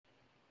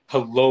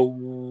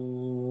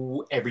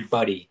Hello,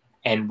 everybody,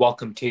 and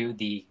welcome to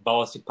the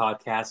Ballistic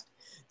Podcast,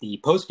 the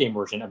post-game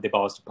version of the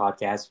Ballistic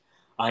Podcast.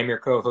 I'm your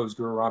co-host,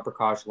 Guru Ram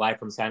Prakash, live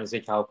from San Jose,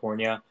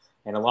 California,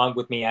 and along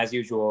with me, as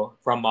usual,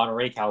 from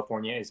Monterey,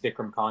 California, is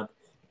Vikram Kant.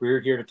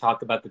 We're here to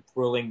talk about the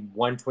thrilling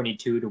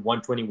 122 to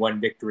 121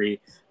 victory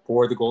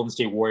for the Golden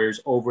State Warriors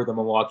over the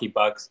Milwaukee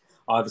Bucks.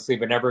 Obviously,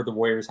 whenever the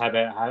Warriors have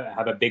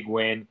a big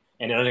win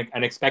and an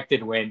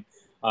unexpected win,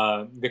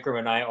 Vikram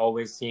and I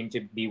always seem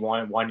to be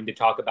wanting to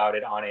talk about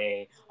it on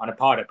a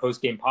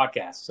post game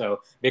podcast.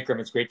 So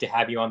Vikram, it's great to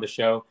have you on the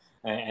show,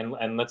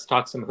 and let's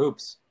talk some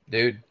hoops,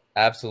 dude.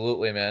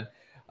 Absolutely, man.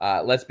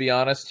 Let's be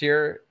honest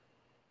here.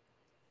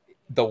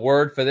 The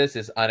word for this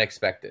is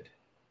unexpected.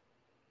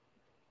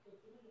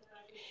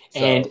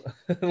 And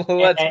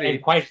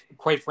and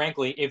quite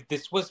frankly, if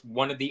this was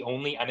one of the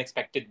only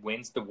unexpected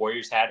wins the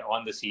Warriors had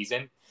on the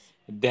season,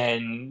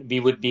 then we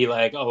would be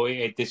like, oh,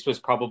 this was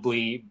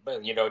probably,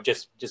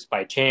 just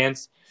by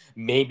chance.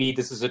 Maybe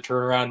this is a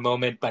turnaround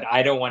moment, but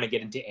I don't want to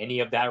get into any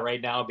of that right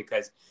now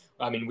because,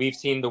 I mean, we've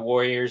seen the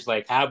Warriors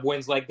have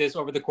wins like this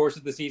over the course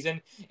of the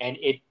season, and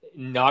it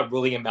not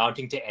really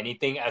amounting to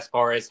anything as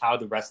far as how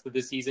the rest of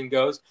the season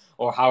goes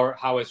or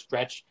how a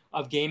stretch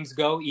of games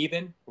go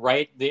even,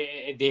 right?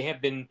 They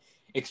have been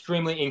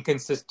extremely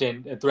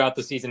inconsistent throughout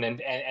the season,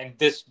 and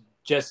this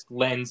just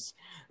lends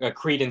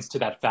credence to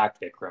that fact,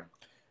 Vikram.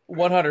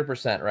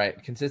 100%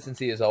 right.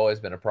 Consistency has always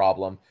been a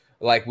problem.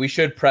 Like, we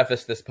should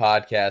preface this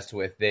podcast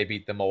with they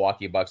beat the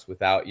Milwaukee Bucks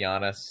without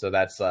Giannis, so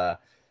that's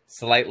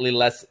slightly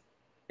less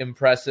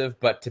impressive.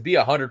 But to be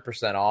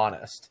 100%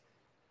 honest,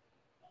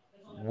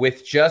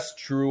 with just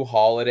Drew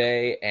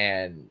Holiday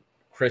and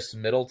Chris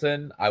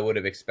Middleton, I would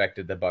have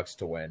expected the Bucks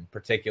to win,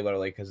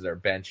 particularly because their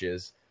bench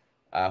is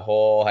a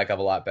whole heck of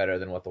a lot better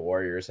than what the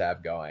Warriors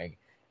have going.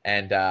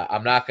 And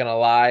I'm not going to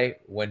lie,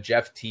 when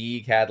Jeff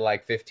Teague had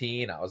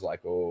 15, I was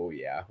like, oh,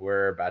 yeah,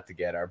 we're about to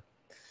get our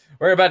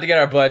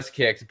butts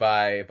kicked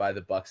by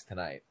the Bucks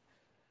tonight.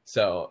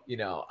 So,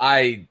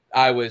 I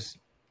was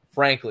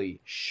frankly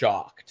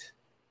shocked.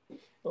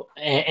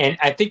 And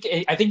I think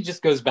it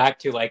just goes back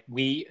to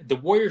the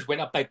Warriors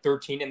went up by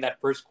 13 in that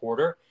first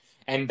quarter,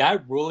 and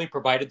that really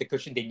provided the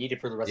cushion they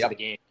needed for the rest of the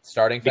game.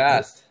 Starting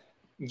fast.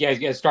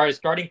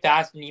 Starting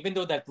fast, and even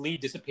though that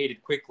lead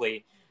dissipated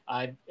quickly,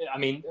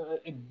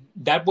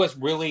 that was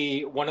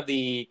really one of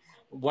the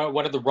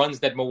runs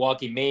that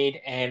Milwaukee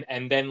made,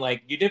 and then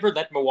you never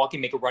let Milwaukee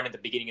make a run at the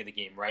beginning of the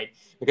game, right?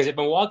 Because if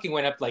Milwaukee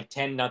went up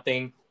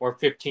 10-0 or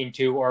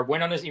 15-2 or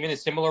went on even a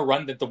similar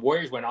run that the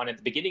Warriors went on at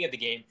the beginning of the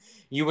game,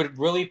 you would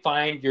really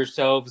find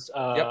yourselves.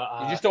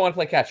 You just don't want to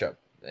play catch up.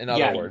 In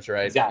other words,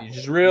 right? Exactly. You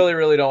just really,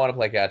 really don't want to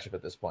play catch up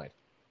at this point.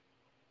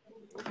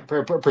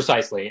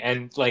 Precisely,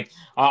 and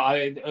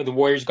the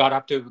Warriors got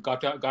off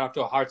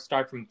to a hard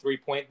start from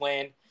 3-point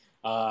land.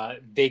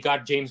 They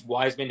got James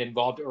Wiseman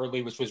involved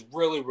early, which was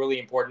really, really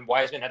important.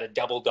 Wiseman had a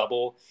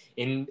double-double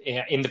in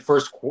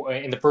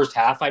the first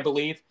half, I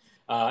believe,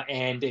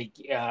 and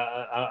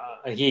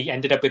he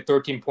ended up with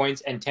 13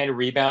 points and 10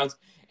 rebounds,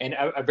 and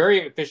a very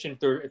efficient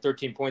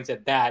 13 points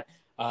at that.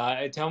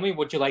 Tell me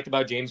what you liked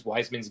about James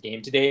Wiseman's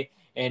game today,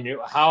 and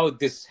how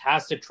this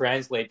has to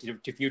translate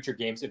to future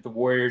games if the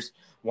Warriors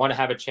want to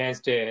have a chance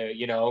to,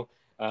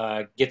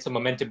 get some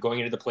momentum going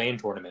into the play-in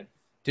tournament.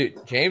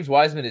 Dude, James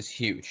Wiseman is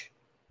huge.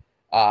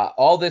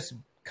 All this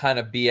kind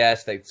of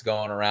BS that's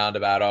going around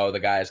about, the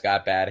guy's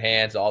got bad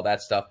hands, all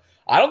that stuff.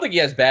 I don't think he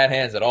has bad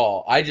hands at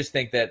all. I just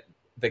think that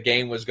the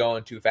game was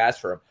going too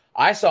fast for him.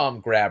 I saw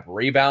him grab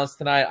rebounds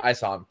tonight. I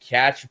saw him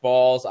catch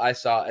balls.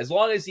 As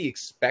long as he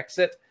expects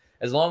it,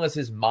 as long as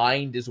his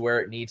mind is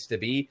where it needs to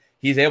be,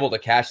 he's able to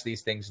catch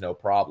these things no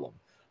problem.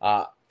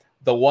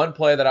 The one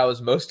play that I was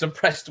most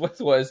impressed with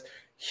was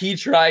he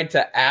tried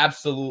to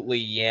absolutely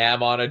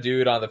yam on a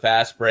dude on the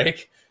fast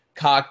break.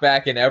 Cock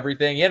back and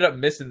everything. He ended up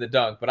missing the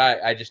dunk, but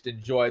I just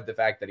enjoyed the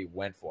fact that he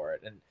went for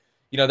it. And,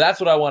 that's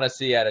what I want to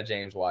see out of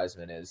James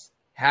Wiseman is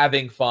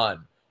having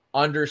fun,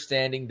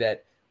 understanding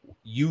that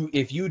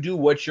if you do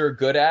what you're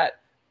good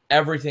at,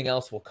 everything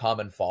else will come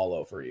and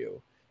follow for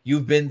you.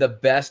 You've been the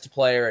best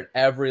player at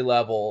every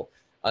level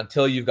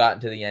until you've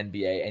gotten to the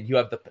NBA, and you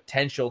have the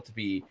potential to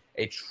be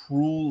a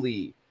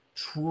truly,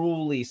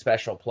 truly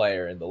special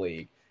player in the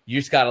league. You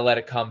just got to let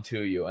it come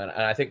to you. And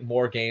I think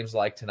more games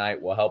like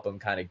tonight will help him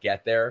kind of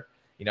get there.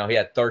 He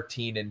had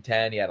 13 and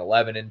 10. He had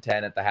 11 and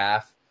 10 at the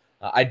half.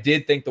 I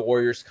did think the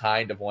Warriors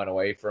kind of went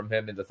away from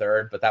him in the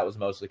third, but that was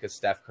mostly because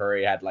Steph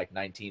Curry had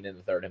 19 in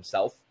the third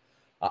himself.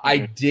 I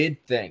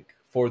did think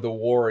for the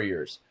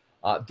Warriors,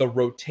 the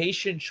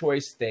rotation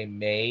choice they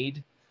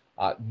made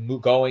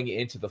going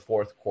into the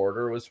fourth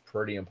quarter was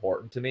pretty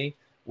important to me,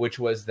 which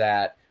was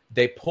that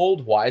they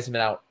pulled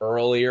Wiseman out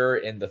earlier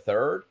in the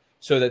third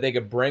so that they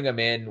could bring him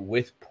in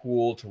with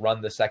Poole to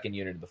run the second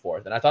unit of the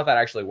fourth. And I thought that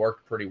actually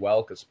worked pretty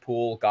well because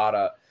Poole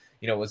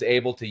was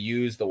able to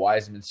use the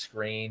Wiseman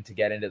screen to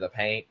get into the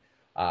paint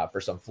for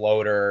some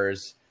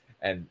floaters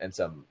and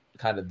some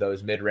kind of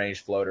those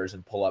mid-range floaters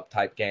and pull-up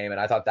type game.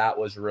 And I thought that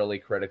was really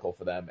critical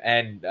for them.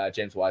 And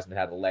James Wiseman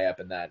had a layup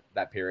in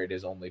that period,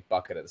 his only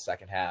bucket of the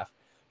second half.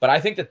 But I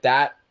think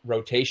that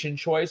rotation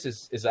choice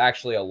is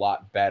actually a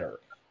lot better.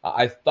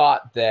 I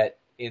thought that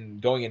in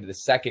going into the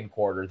second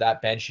quarter,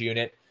 that bench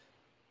unit,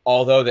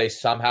 although they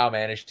somehow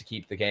managed to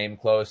keep the game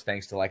close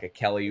thanks to like a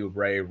Kelly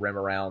Oubre rim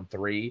around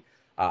three,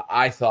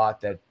 I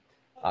thought that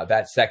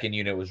that second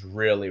unit was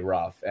really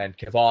rough. And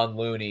Kevon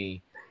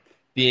Looney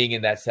being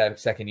in that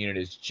second unit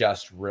is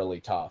just really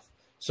tough.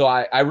 So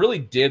I really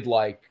did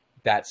like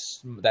that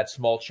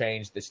small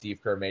change that Steve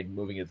Kerr made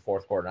moving into the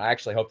fourth quarter. And I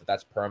actually hope that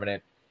that's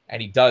permanent.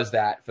 And he does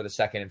that for the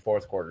second and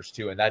fourth quarters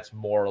too. And that's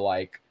more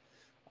like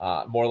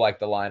the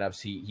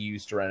lineups he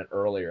used to run it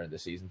earlier in the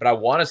season. But I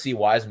want to see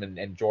Wiseman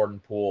and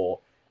Jordan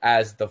Poole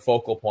as the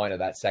focal point of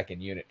that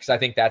second unit, because I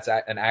think that's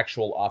an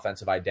actual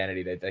offensive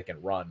identity that they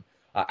can run,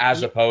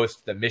 as opposed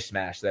to the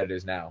mismatch that it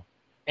is now.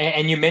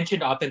 And you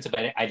mentioned offensive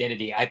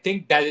identity. I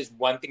think that is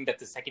one thing that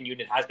the second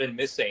unit has been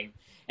missing,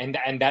 and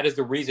that is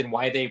the reason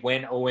why they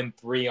went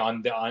 0-3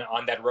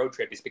 on that road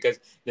trip, is because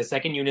the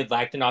second unit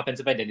lacked an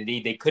offensive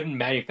identity. They couldn't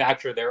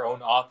manufacture their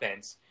own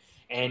offense,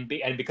 and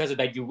because of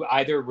that, you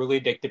either really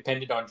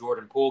depended on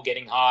Jordan Poole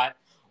getting hot,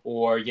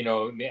 or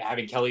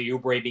having Kelly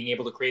Oubre being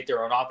able to create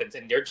their own offense,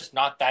 and they're just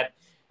not that.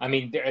 I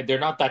mean, they're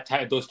not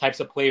those types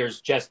of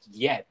players just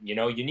yet. You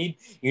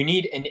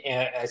need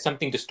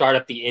something to start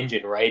up the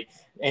engine, right?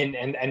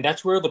 And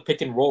that's where the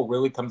pick and roll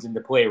really comes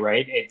into play,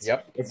 right?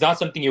 It's not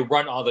something you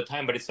run all the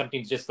time, but it's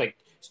something just like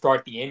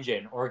start the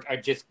engine, or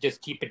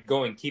just keep it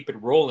going, keep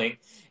it rolling.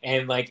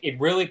 And like it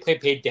really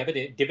paid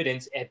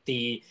dividends at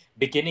the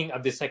beginning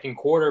of the second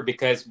quarter,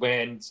 because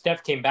when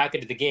Steph came back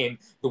into the game,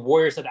 the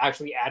Warriors had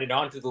actually added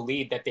on to the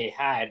lead that they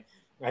had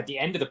at the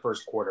end of the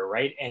first quarter,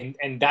 right?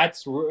 And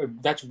that's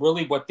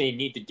really what they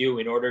need to do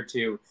in order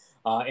to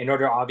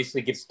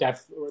obviously give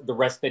Steph the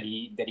rest that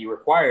he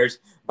requires,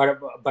 but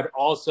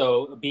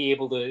also be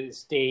able to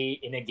stay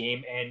in a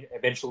game and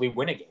eventually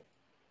win a game.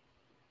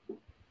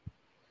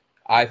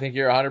 I think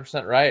you're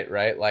 100%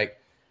 right? Like,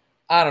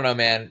 I don't know,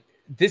 man.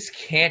 This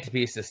can't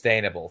be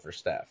sustainable for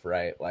Steph,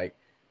 right? Like,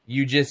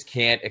 you just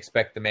can't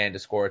expect the man to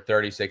score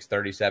 36,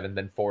 37,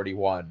 then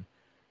 41,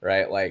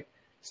 right? Like,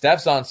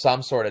 Steph's on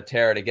some sort of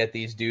tear to get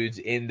these dudes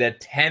in the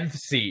 10th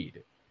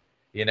seed,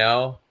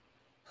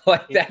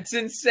 Like, that's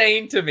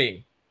insane to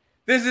me.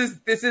 This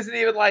isn't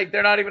even like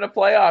they're not even a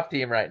playoff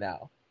team right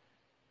now.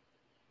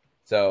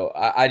 So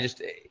I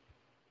just,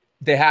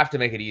 they have to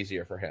make it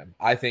easier for him.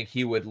 I think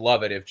he would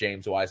love it if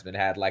James Wiseman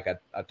had like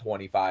a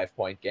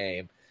 25-point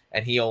game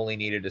and he only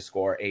needed to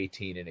score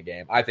 18 in a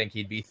game. I think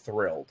he'd be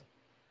thrilled.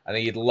 I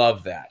think he'd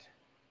love that.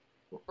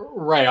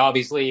 Right.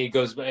 Obviously, it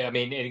goes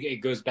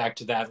back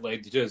to that,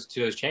 like to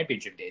those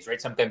championship days, right?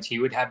 Sometimes he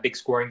would have big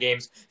scoring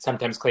games.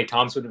 Sometimes Klay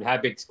Thompson would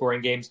have big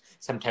scoring games.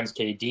 Sometimes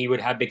KD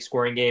would have big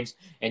scoring games.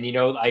 And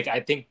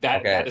I think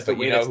that is the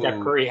way that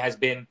Steph Curry has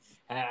been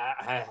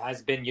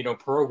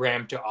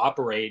programmed to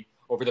operate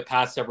over the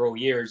past several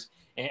years.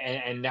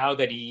 And now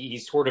that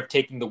he's sort of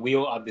taking the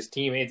wheel of this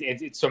team,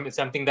 it's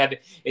something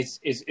that is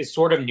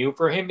sort of new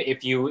for him.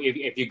 If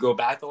you go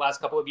back the last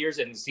couple of years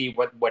and see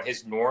what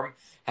his norm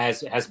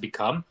has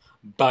become,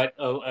 but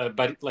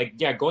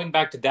going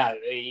back to that,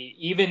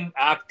 even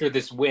after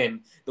this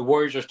win, the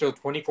Warriors are still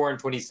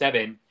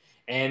 24-27,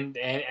 and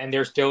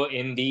they're still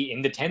in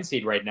the 10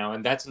 seed right now,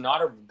 and that's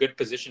not a good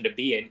position to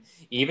be in.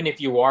 Even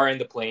if you are in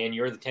the play-in,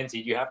 you're the 10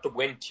 seed. You have to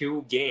win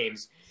 2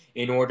 games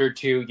in order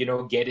to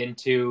get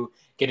into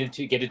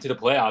the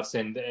playoffs,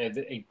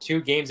 and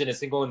 2 games in a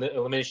single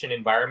elimination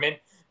environment.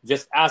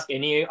 Just ask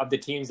any of the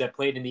teams that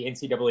played in the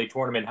NCAA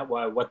tournament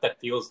what that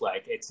feels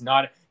like. It's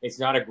not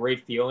a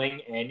great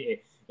feeling, and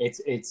it's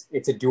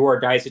a do or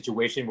die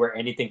situation where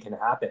anything can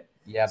happen.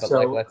 Yeah, but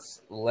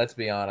let's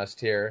be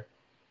honest here.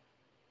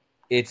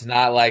 It's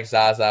not like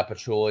Zaza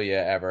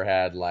Pachulia ever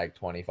had like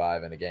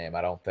 25 in a game.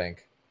 I don't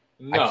think.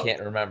 No. I can't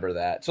remember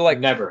that. So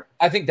never.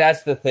 I think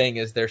that's the thing,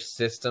 is their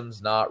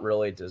system's not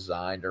really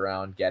designed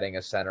around getting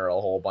a center a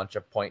whole bunch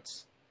of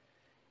points.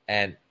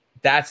 And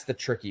that's the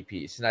tricky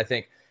piece. And I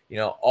think,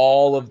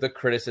 all of the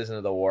criticism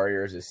of the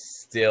Warriors is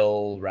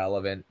still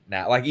relevant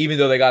now. Like, even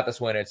though they got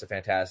this win, it's a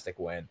fantastic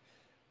win.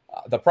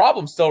 The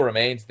problem still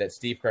remains that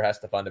Steve Kerr has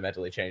to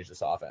fundamentally change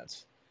this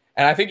offense.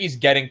 And I think he's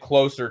getting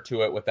closer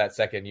to it with that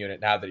second unit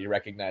now that he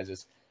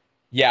recognizes,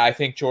 yeah, I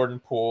think Jordan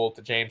Poole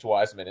to James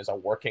Wiseman is a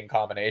working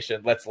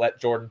combination. Let's let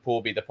Jordan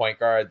Poole be the point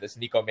guard. This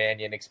Nico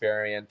Mannion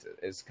experiment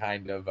is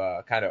kind of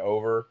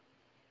over,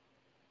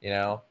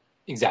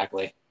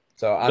 Exactly.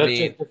 So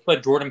let's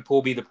let Jordan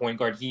Poole be the point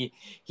guard. He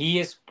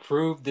has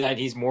proved that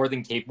he's more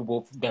than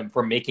capable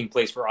for making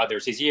plays for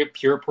others. Is he a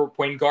pure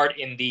point guard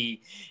in the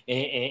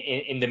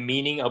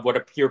meaning of what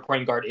a pure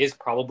point guard is?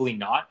 Probably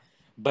not.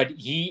 But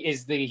he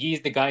is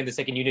the guy in the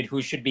second unit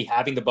who should be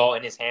having the ball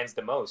in his hands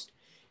the most,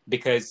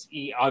 because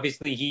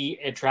he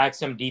attracts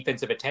some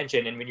defensive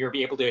attention. And when you're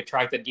able to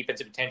attract that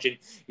defensive attention,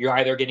 you're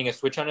either getting a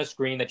switch on a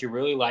screen that you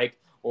really like,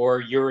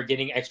 or you're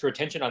getting extra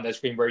attention on that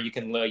screen where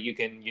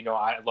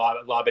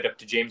lob it up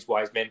to James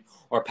Wiseman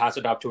or pass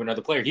it off to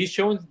another player. He's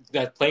shown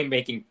that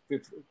playmaking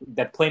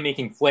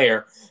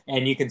flair,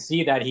 and you can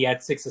see that he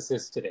had 6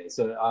 assists today.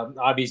 So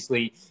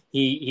obviously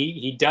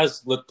he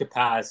does look to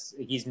pass.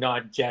 He's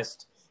not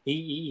just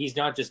he's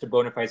not just a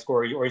bona fide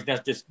scorer, or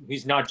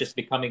he's not just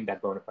becoming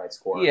that bona fide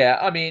scorer. Yeah,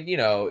 I mean,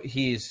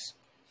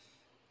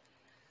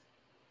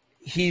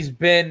 he's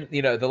been,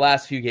 the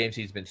last few games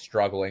he's been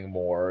struggling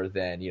more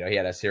than, he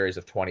had a series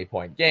of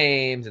 20-point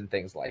games and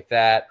things like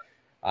that.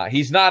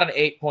 He's not an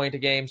 8-point a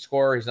game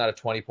scorer. He's not a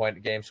 20-point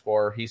a game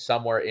scorer. He's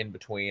somewhere in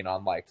between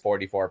on like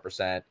 40 to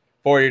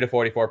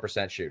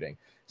 44% shooting.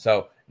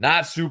 So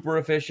not super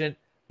efficient,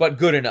 but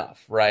good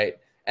enough, right?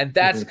 And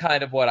that's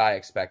kind of what I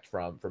expect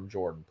from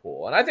Jordan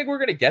Poole. And I think we're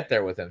going to get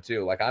there with him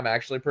too. Like, I'm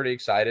actually pretty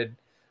excited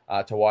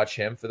to watch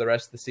him for the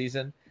rest of the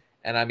season.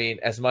 And I mean,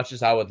 as much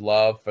as I would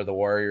love for the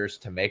Warriors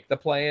to make the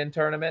play-in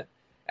tournament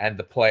and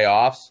the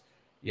playoffs,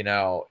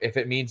 if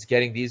it means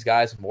getting these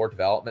guys more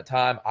development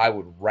time, I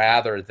would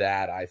rather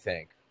that, I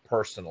think,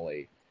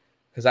 personally,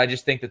 because I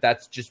just think that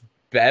that's just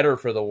better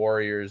for the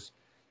Warriors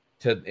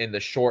in the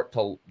short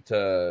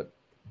to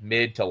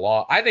mid to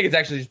long. I think it's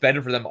actually just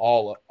better for them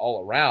all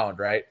around,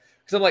 right?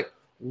 Because I'm like,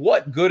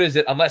 what good is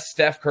it unless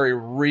Steph Curry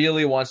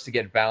really wants to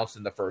get bounced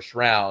in the first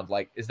round?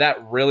 Like, is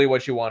that really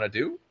what you want to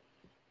do?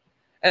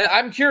 And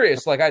I'm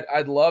curious, like,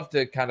 I'd love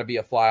to kind of be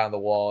a fly on the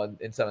wall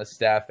in some of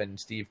Steph and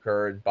Steve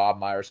Kerr and Bob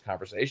Myers'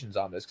 conversations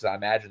on this, because I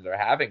imagine they're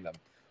having them.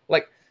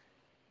 Like,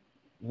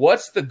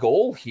 what's the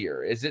goal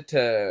here? Is it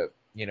to,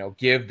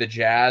 give the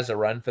Jazz a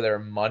run for their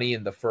money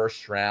in the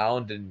first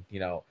round and,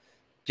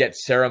 get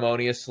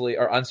ceremoniously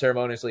or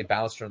unceremoniously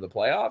bounced from the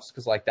playoffs?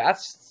 Because, like,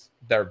 that's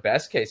their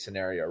best case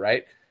scenario,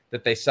 right?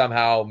 That they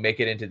somehow make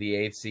it into the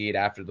 8th seed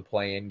after the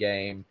play-in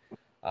game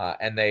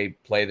and they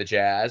play the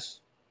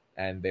Jazz,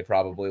 and they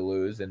probably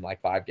lose in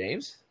like 5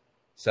 games.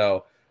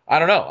 So I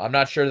don't know. I'm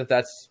not sure that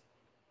that's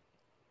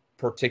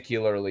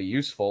particularly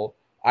useful.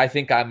 I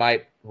think I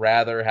might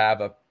rather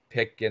have a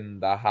pick in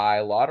the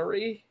high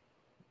lottery.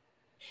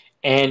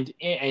 And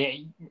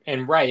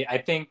right, I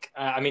think.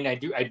 I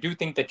do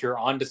think that you're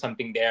onto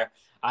something there.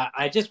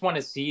 I just want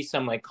to see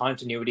some like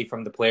continuity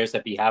from the players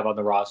that we have on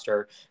the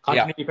roster,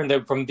 continuity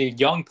from the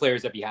young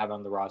players that we have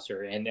on the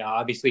roster. And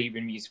obviously,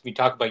 when we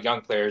talk about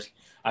young players,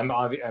 I'm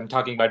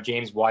talking about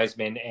James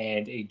Wiseman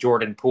and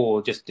Jordan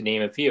Poole, just to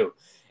name a few.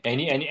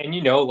 And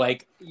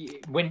like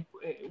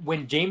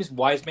when James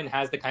Wiseman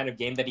has the kind of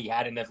game that he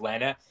had in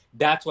Atlanta,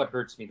 that's what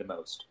hurts me the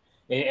most.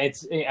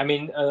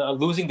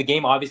 Losing the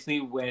game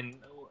obviously when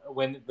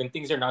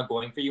things are not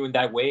going for you in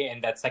that way,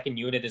 and that second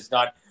unit is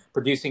not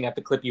producing at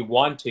the clip you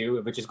want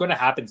to, which is going to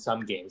happen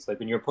some games. Like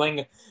when you're playing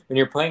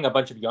a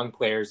bunch of young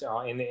players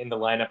in the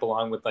lineup,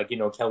 along with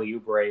Kelly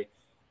Oubre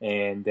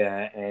and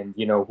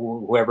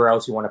whoever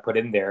else you want to put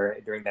in there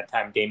during that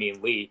time,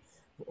 Damian Lee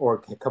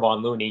or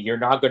Kevon Looney, you're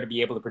not going to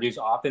be able to produce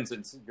offense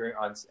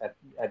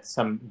at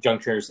some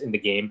junctures in the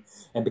game,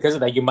 and because of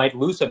that, you might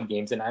lose some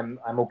games, and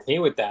I'm okay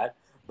with that.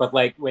 But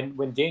like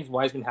when James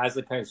Wiseman has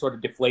the kind of sort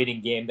of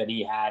deflating game that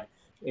he had.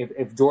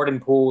 If Jordan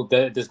Poole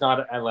does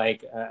not has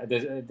like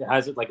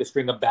a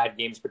string of bad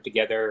games put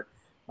together,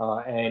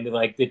 and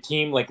like the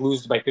team like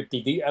loses by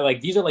 50,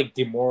 these are like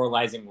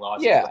demoralizing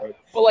losses. Yeah, right?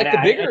 But like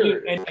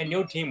and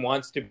no team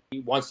wants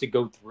to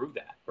go through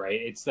that, right?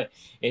 It's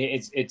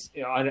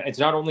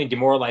not only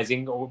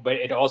demoralizing, but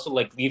it also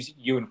like leaves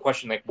you in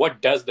question, like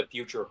what does the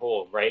future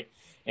hold, right?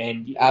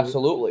 And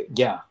absolutely,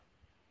 yeah.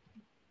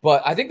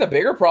 But I think the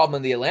bigger problem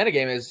in the Atlanta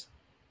game is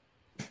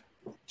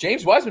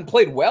James Wiseman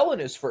played well in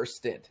his first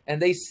stint, and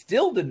they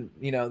still didn't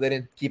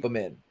keep him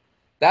in.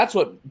 That's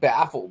what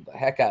baffled the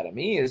heck out of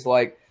me, is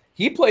like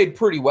he played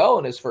pretty well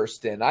in his first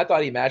stint. I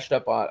thought he matched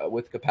up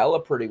with Capella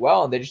pretty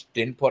well, and they just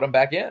didn't put him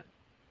back in.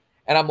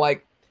 And I'm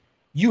like,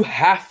 you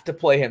have to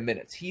play him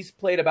minutes. He's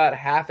played about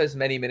half as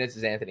many minutes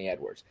as Anthony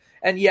Edwards.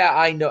 And yeah,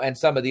 I know, and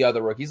some of the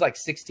other rookies, like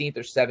 16th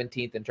or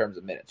 17th in terms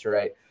of minutes,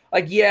 right?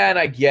 Like, yeah, and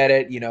I get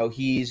it.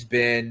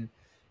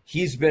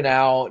 He's been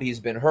out,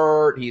 he's been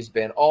hurt, he's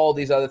been all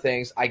these other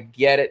things. I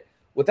get it.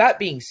 With that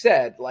being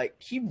said, like,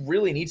 he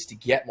really needs to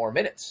get more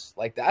minutes.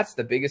 Like, that's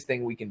the biggest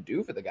thing we can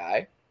do for the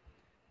guy.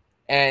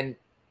 And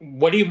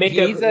what do you make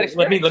of that?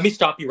 Let me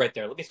stop you right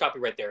there. Let me stop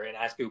you right there and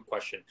ask you a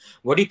question.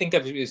 What do you think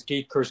of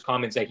Steve Kerr's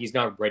comments that he's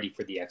not ready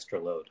for the extra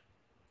load?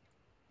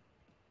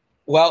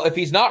 Well, if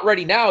he's not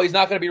ready now, he's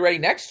not going to be ready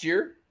next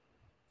year.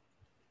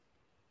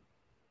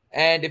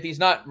 And if he's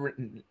not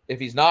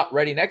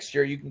ready next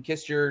year, you can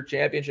kiss your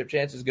championship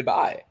chances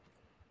goodbye.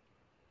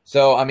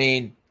 So, I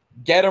mean,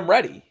 get him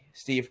ready,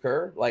 Steve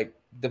Kerr. Like,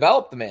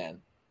 develop the man.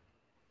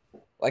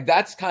 Like,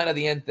 that's kind of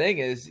the end thing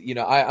is,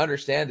 I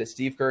understand that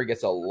Steve Kerr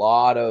gets a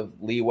lot of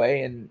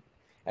leeway and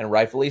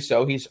rightfully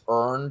so. He's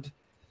earned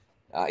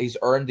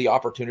the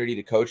opportunity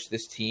to coach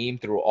this team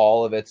through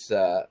all of its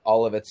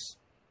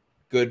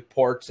good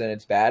parts and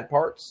its bad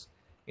parts.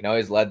 He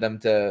led them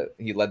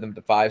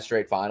to 5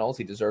 straight finals.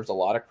 He deserves a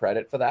lot of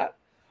credit for that.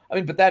 I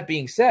mean, but that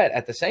being said,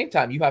 at the same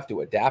time, you have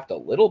to adapt a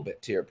little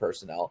bit to your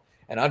personnel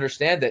and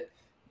understand that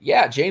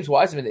yeah, James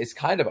Wiseman is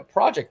kind of a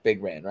project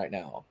big man right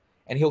now,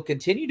 and he'll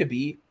continue to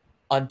be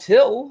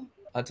until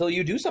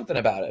you do something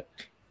about it.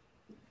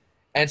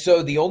 And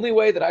so the only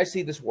way that I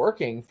see this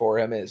working for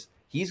him is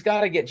he's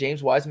got to get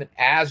James Wiseman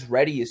as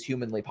ready as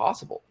humanly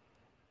possible.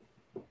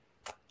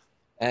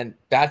 And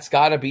that's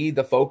got to be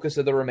the focus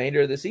of the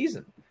remainder of the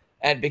season.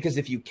 And because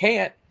if you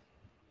can't,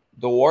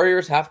 the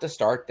Warriors have to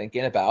start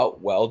thinking about,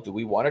 well, do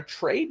we want to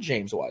trade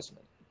James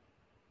Wiseman?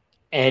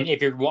 And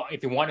if you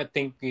want to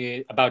think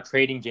about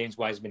trading James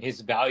Wiseman,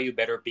 his value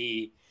better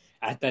be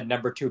at that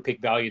number 2 pick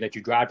value that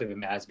you drafted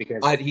him as,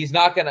 because he's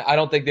not gonna. I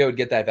don't think they would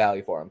get that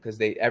value for him because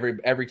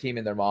every team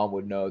and their mom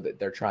would know that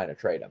they're trying to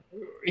trade him.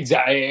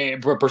 Exactly,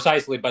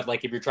 precisely. But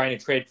like if you're trying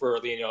to trade for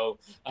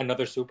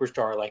another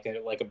superstar,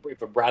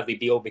 if a Bradley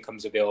Beal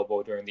becomes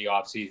available during the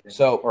offseason,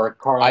 so or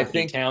Karl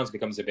Towns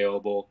becomes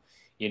available,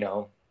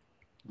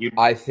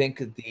 I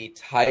think the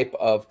type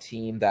of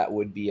team that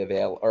would be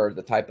available, or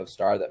the type of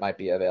star that might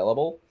be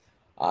available,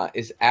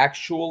 is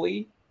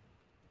actually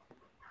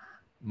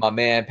my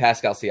man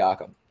Pascal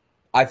Siakam.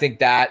 I think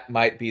that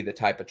might be the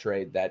type of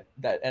trade that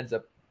ends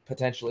up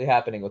potentially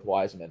happening with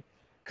Wiseman,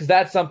 because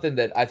that's something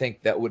that I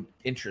think that would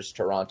interest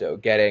Toronto,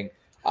 getting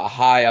a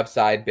high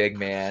upside big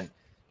man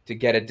to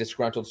get a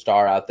disgruntled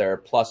star out there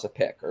plus a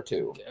pick or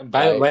two.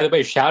 By the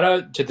way, shout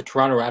out to the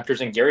Toronto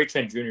Raptors, and Gary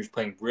Trent Jr. is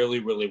playing really,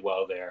 really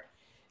well there.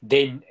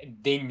 They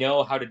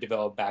know how to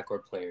develop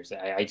backcourt players.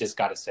 I just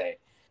got to say.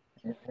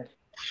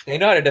 They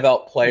know how to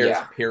develop players,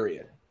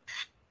 period.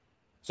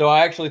 So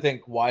I actually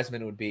think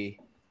Wiseman would be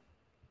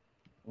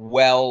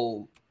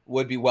well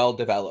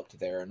developed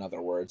there. In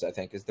other words, I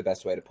think is the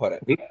best way to put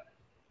it.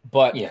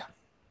 But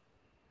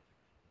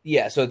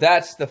yeah. So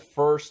that's the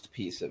first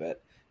piece of it.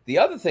 The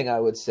other thing I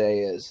would say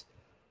is,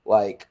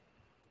 like,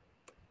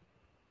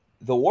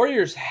 the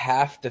Warriors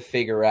have to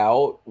figure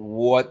out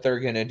what they're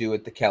going to do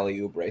with the Kelly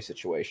Oubre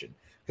situation.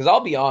 Because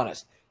I'll be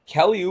honest,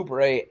 Kelly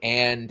Oubre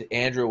and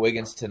Andrew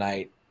Wiggins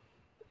tonight,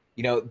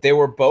 they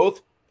were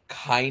both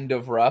kind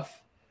of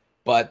rough,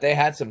 but they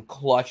had some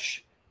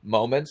clutch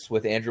moments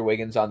with Andrew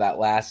Wiggins on that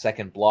last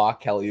second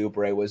block. Kelly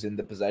Oubre was in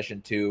the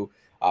possession too,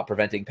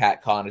 preventing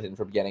Pat Connaughton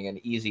from getting an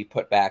easy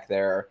putback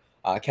there.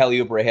 Kelly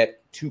Oubre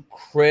hit 2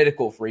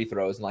 critical free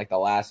throws in like the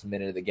last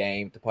minute of the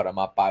game to put him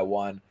up by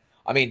 1.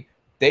 I mean,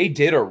 they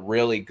did a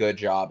really good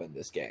job in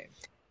this game.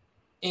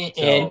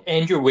 And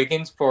Andrew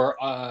Wiggins,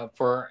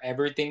 for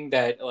everything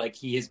that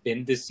he has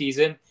been this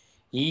season,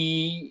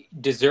 he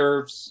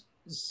deserves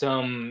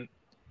some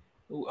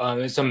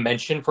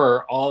mention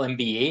for All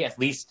NBA, at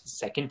least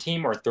second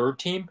team or third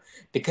team,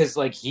 because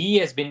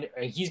he's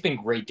been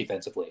great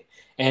defensively,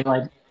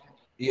 and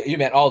you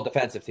meant all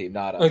defensive team,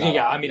 not okay,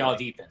 yeah, I mean all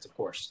defense, of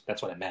course,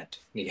 that's what I meant.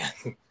 Yeah,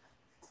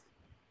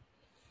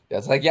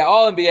 it's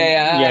all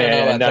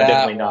NBA.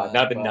 Definitely not.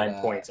 Not the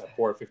 9 points at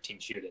 4-15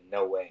 shooting.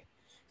 No way.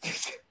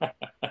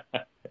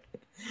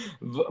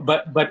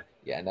 but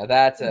yeah, no,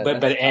 that's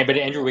but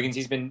Andrew Wiggins,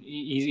 he's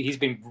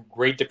been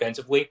great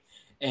defensively.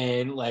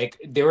 And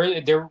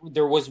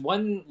there was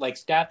one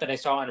stat that I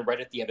saw on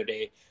Reddit the other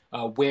day,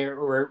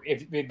 where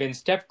if it had been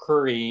Steph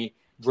Curry,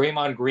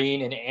 Draymond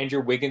Green, and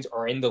Andrew Wiggins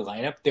are in the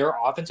lineup, their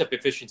offensive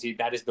efficiency,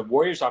 that is the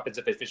Warriors'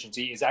 offensive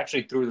efficiency, is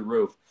actually through the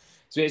roof.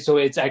 So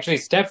it's actually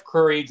Steph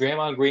Curry,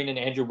 Draymond Green, and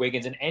Andrew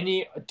Wiggins, and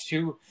any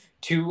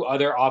two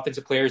other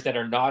offensive players that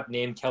are not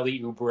named Kelly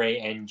Oubre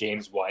and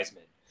James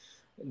Wiseman.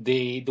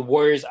 The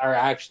Warriors are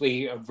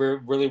actually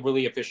really,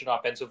 really efficient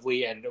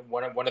offensively, and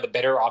one of the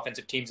better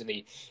offensive teams in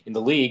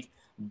the league.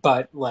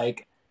 But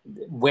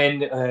when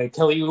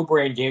Kelly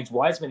Oubre and James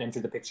Wiseman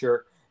enter the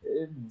picture,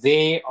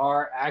 they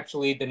are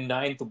actually the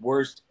 9th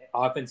worst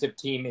offensive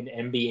team in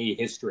NBA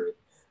history.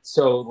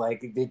 So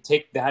they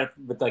take that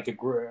with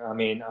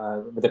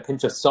with a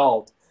pinch of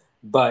salt.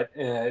 But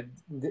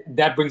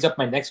that brings up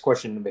my next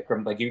question,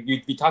 Vikram.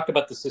 You talked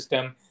about the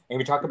system, and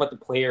we talked about the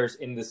players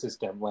in the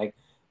system.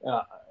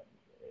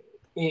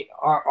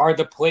 Are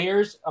the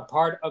players a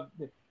part of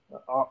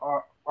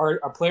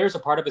are players a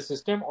part of a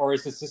system, or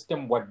is the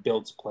system what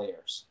builds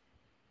players?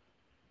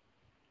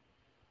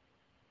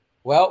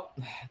 Well,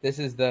 this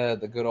is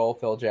the good old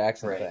Phil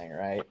Jackson thing,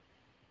 right?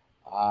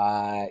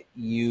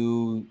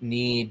 You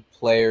need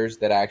players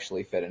that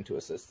actually fit into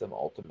a system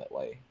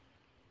ultimately.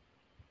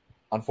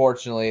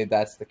 Unfortunately,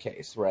 that's the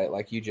case, right?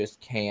 You just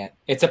can't.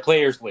 It's a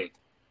players' league.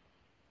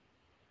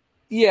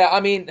 Yeah,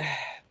 I mean,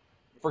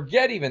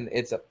 forget even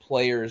it's a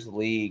players'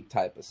 league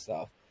type of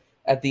stuff.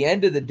 At the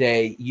end of the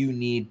day, you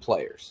need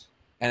players,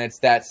 and it's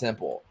that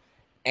simple.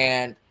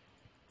 And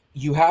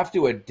you have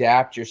to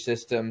adapt your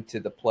system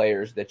to the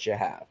players that you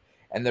have.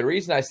 And the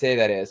reason I say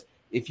that is,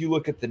 if you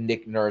look at the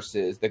Nick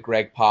Nurses, the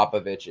Greg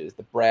Popoviches,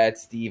 the Brad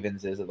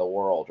Stevenses of the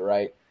world,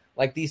 right?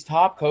 These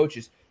top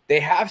coaches, they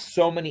have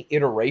so many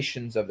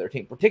iterations of their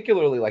team,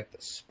 particularly the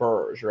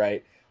Spurs,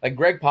 right?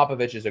 Greg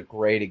Popovich is a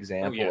great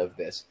example of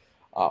this,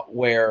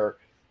 where,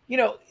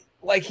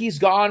 he's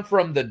gone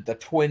from the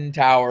Twin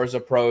Towers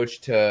approach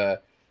to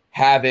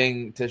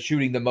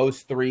shooting the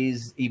most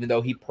threes, even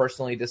though he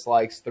personally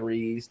dislikes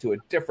threes, to a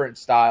different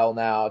style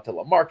now, to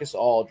LaMarcus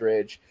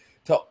Aldridge,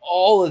 to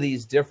all of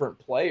these different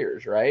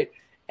players, right?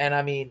 And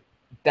I mean,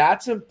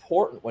 that's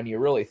important when you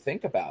really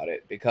think about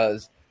it,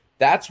 because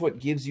that's what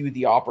gives you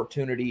the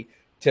opportunity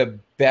to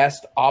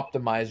best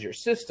optimize your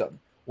system.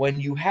 When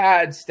you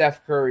had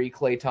Steph Curry,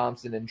 Klay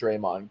Thompson, and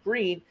Draymond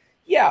Green,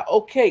 yeah,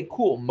 okay,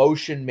 cool.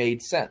 Motion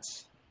made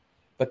sense.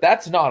 But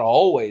that's not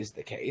always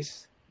the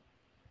case,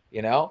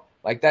 you know?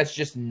 Like, that's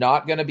just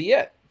not going to be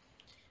it.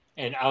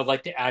 And I would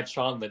like to add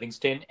Sean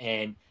Livingston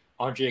and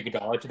Andre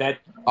Iguodala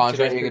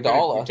Andre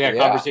Iguodala, to that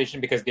yeah.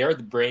 conversation, because they're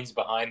the brains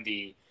behind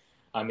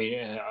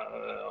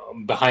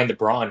behind the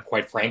Braun.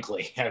 Quite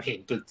frankly, I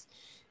mean,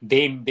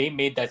 they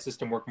made that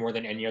system work more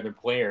than any other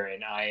player.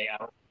 And I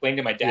explained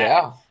to my dad.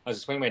 Yeah. I was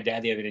explaining to my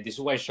dad the other day. This is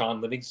why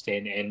Sean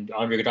Livingston and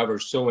Andre Iguodala are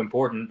so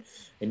important,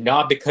 and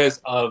not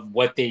because of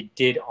what they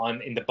did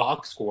in the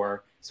box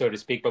score, so to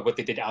speak, but what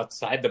they did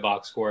outside the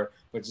box score,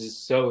 which is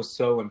so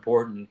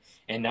important.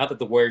 And now that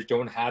the Warriors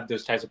don't have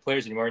those types of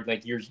players anymore,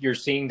 like you're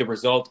seeing the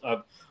result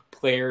of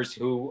players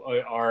who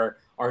are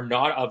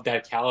not of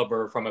that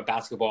caliber from a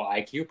basketball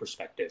IQ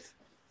perspective.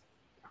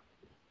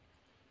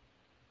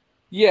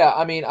 Yeah,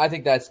 I mean, I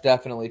think that's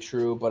definitely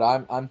true, but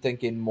I'm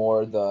thinking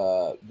more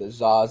the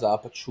Zaza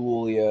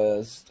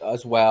Pachulias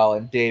as well,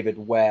 and David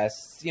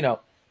West. You know,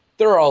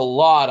 there are a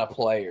lot of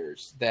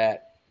players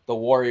that the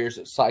Warriors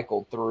have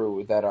cycled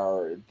through that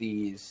are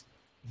these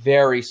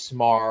very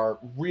smart,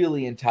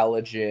 really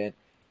intelligent,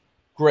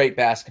 great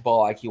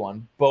basketball IQ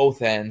on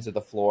both ends of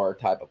the floor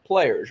type of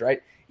players,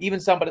 right? Even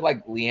somebody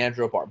like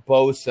Leandro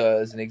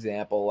Barbosa is an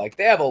example. Like,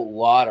 they had a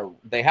lot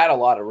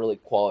of really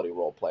quality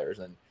role players,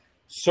 and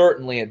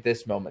certainly at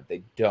this moment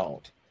they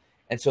don't.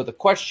 And so the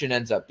question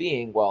ends up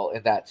being, well,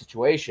 in that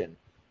situation,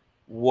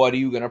 what are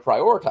you going to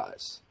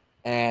prioritize?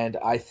 And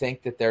I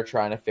think that they're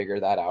trying to figure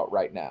that out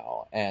right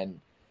now.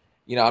 And,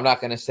 you know, I'm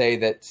not going to say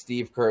that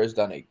Steve Kerr has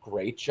done a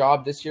great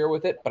job this year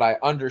with it, but I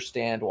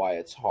understand why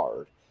it's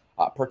hard,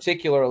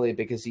 particularly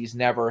because he's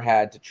never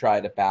had to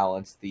try to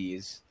balance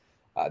these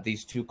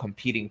two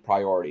competing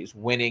priorities,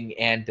 winning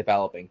and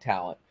developing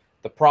talent.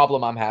 The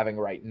problem I'm having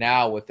right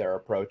now with their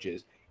approach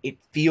is it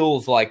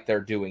feels like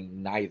they're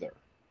doing neither.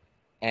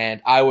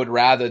 And I would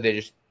rather they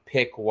just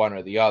pick one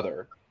or the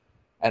other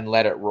and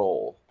let it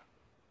roll.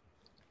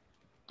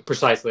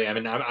 Precisely. I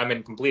mean, I'm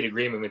in complete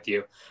agreement with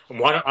you.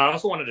 I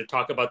also wanted to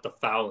talk about the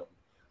fouling,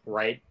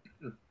 right?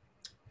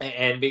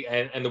 And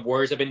the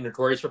Warriors have been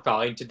notorious for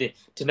fouling.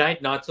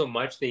 Tonight, not so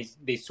much.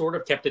 They sort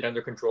of kept it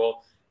under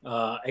control,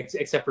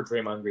 except for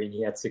Draymond Green.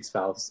 He had 6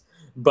 fouls,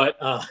 but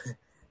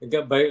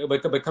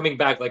coming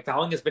back, like,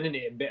 fouling has been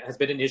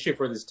an issue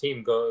for this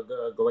team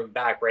going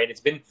back, right? It's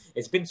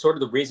been sort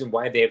of the reason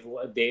why they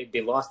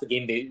lost the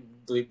game.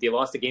 They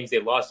lost the games they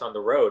lost on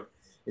the road,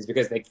 is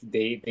because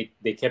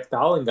they kept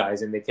fouling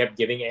guys, and they kept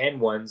giving and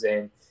ones,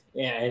 and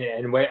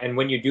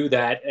when you do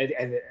that,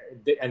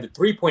 and the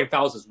 3-point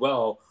fouls as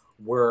well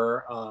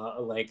were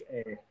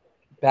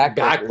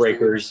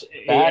backbreakers,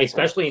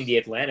 especially in the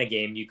Atlanta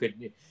game. You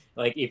could,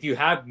 like, if you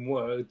have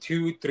 2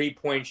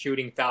 3-point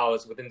shooting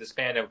fouls within the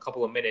span of a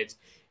couple of minutes,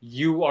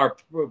 you are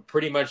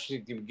pretty much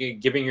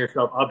giving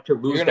yourself up to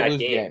lose that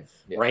game,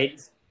 yeah.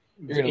 right?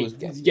 You're going to lose the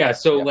game. Yeah,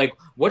 so, like,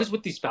 what is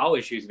with these foul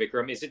issues,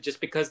 Vikram? Is it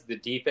just because the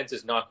defense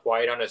is not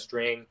quite on a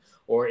string,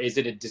 or is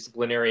it a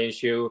disciplinary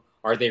issue?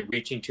 Are they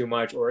reaching too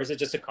much, or is it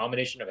just a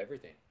combination of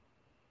everything?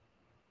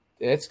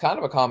 It's kind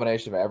of a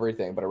combination of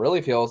everything, but it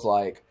really feels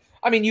like,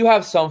 I mean, you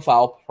have some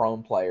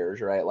foul-prone players,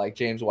 right? Like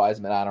James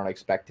Wiseman, I don't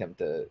expect him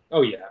to.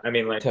 Oh yeah, I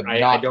mean, like,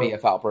 not be a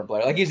foul-prone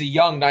player. Like, he's a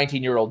young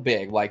 19-year-old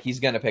big. Like,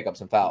 he's going to pick up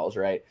some fouls,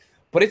 right?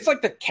 But it's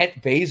like the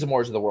Kent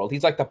Bazemores of the world.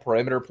 He's like the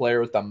perimeter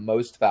player with the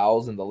most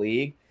fouls in the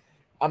league.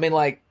 I mean,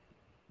 like,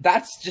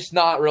 that's just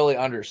not really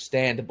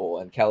understandable.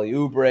 And Kelly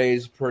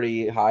Oubre's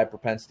pretty high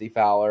propensity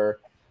fouler.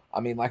 I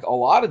mean, like, a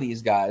lot of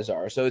these guys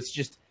are. So it's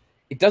just,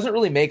 it doesn't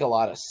really make a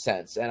lot of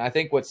sense. And I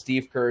think what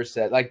Steve Kerr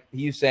said, like,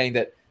 he's saying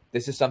that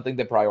this is something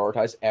to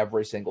prioritize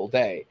every single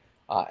day.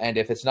 And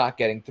if it's not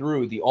getting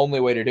through, the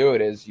only way to do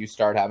it is you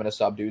start having to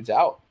sub dudes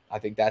out. I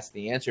think that's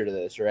the answer to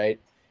this, right?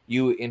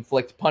 You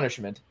inflict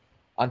punishment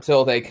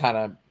until they kind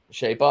of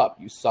shape up.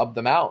 You sub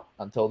them out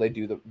until they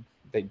do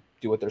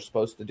what they're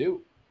supposed to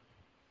do.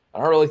 I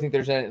don't really think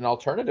there's an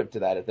alternative to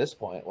that at this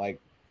point. Like,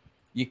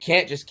 you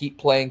can't just keep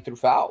playing through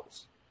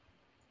fouls.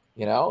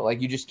 You know, like,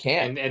 you just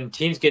can't. And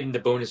teams get into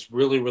the bonus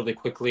really, really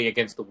quickly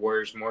against the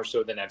Warriors, more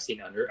so than I've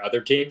seen under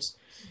other teams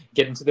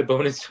get into the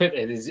bonus.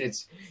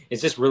 It's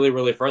just really,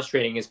 really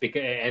frustrating. Is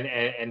because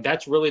and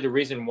that's really the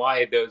reason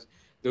why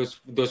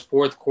those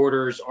fourth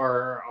quarters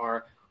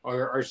are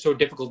so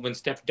difficult when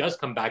Steph does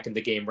come back in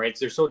the game, right?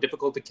 They're so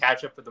difficult to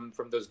catch up for them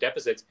from those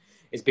deficits,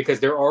 is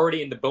because they're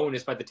already in the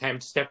bonus by the time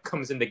Steph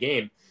comes in the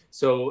game.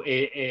 So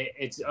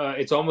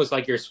it's almost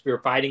like you're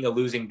fighting a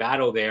losing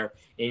battle there,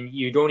 and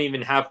you don't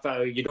even have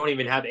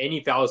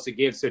any fouls to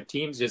give. So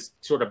teams just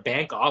sort of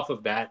bank off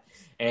of that,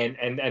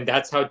 and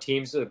that's how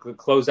teams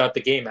close out the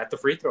game at the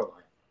free throw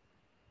line.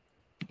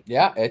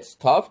 Yeah, it's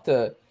tough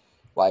to,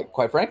 like,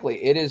 quite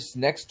frankly, it is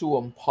next to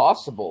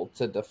impossible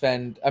to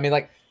defend. I mean,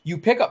 like, you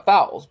pick up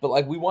fouls, but,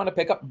 like, we want to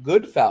pick up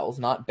good fouls,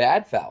 not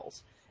bad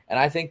fouls. And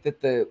I think that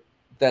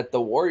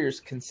the Warriors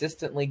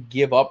consistently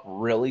give up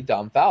really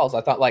dumb fouls.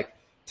 I thought like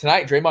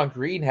tonight Draymond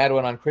Green had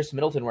one on Chris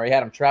Middleton where he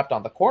had him trapped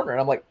on the corner, and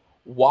I'm like,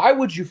 why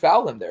would you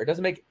foul him there? It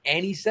doesn't make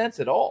any sense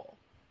at all.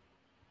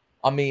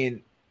 I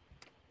mean,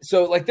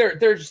 so like there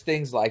are just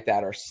things like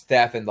that. Or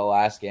Steph in the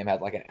last game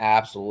had like an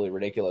absolutely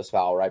ridiculous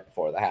foul right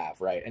before the half,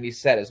 right? And he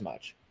said as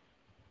much.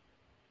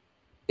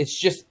 It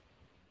just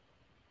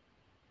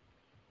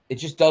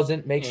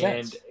doesn't make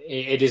sense.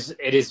 And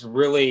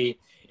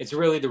it's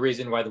really the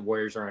reason why the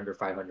Warriors are under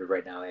 500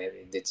 right now.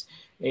 It's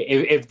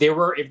if they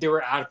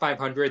were at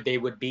 500, they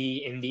would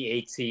be in the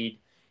 8th seed,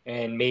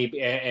 and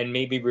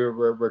maybe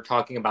we're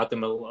talking about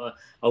them a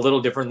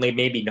little differently.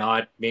 Maybe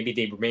not. Maybe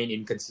they remain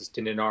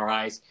inconsistent in our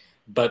eyes.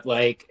 But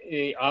like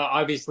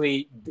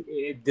obviously,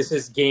 this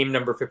is game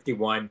number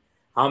 51.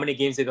 How many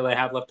games do they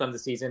have left on the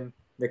season?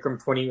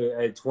 Vikram,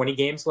 20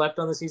 games left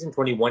on the season.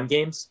 21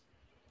 games.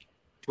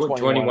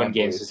 21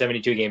 games, so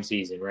 72 game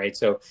season, right?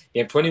 So they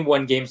have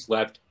 21 games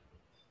left.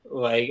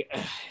 Like,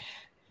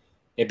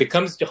 it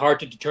becomes hard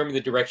to determine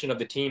the direction of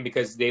the team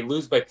because they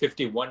lose by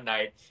 51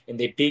 night and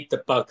they beat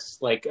the Bucks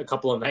like a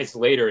couple of nights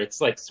later. It's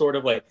like sort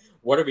of like,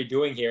 what are we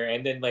doing here?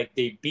 And then like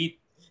they beat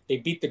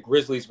the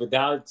Grizzlies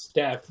without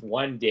Steph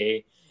one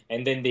day,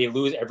 and then they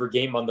lose every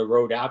game on the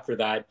road after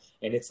that.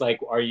 And it's like,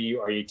 are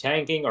you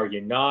tanking? Are you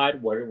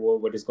not?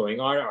 What is going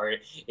on? Or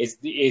is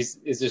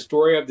the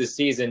story of the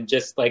season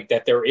just like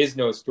that? There is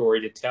no story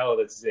to tell.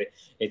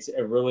 It's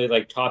a really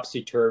like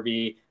topsy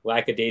turvy,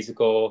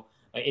 lackadaisical,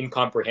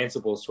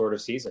 incomprehensible sort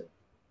of season.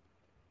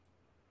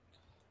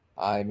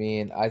 I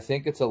mean, I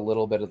think it's a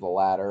little bit of the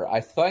latter.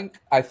 I think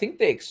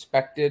they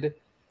expected.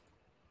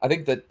 I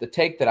think that the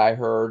take that I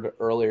heard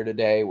earlier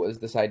today was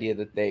this idea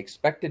that they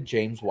expected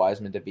James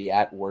Wiseman to be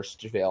at worst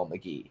JaVale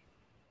McGee.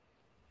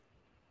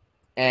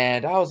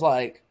 And I was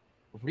like,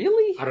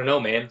 really? I don't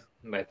know, man.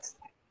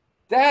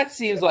 That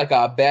seems like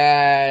a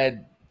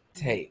bad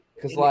take.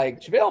 Because, like,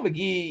 JaVale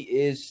McGee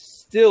is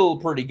still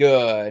pretty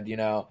good, you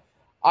know.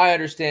 I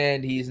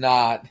understand he's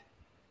not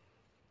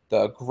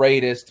the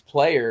greatest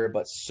player,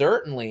 but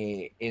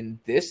certainly in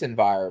this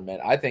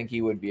environment, I think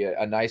he would be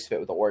a nice fit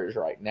with the Warriors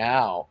right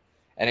now.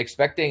 And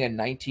expecting a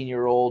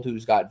 19-year-old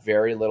who's got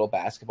very little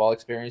basketball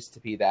experience to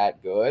be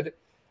that good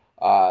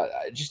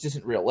just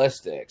isn't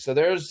realistic. So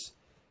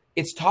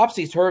it's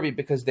topsy-turvy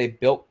because they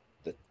built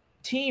the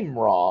team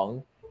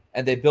wrong,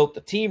 and they built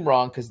the team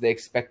wrong because they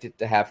expected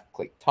to have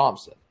Klay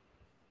Thompson.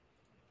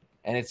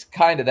 And it's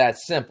kind of that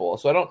simple.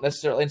 So I don't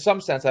necessarily, in some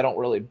sense, I don't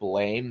really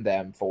blame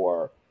them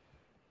for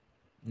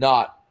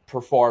not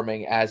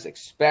performing as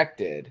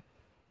expected.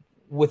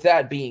 With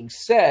that being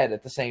said,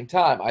 at the same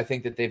time, I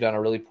think that they've done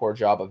a really poor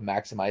job of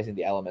maximizing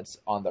the elements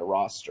on the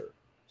roster.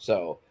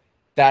 So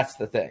that's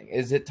the thing.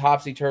 Is it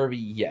topsy-turvy?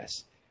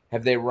 Yes.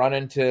 Have they run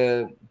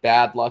into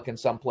bad luck in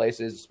some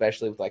places,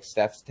 especially with like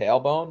Steph's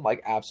tailbone?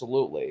 Like,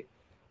 absolutely.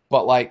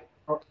 But like,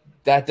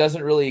 that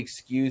doesn't really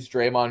excuse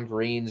Draymond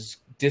Green's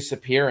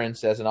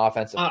disappearance as an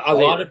offensive player. A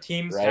lot of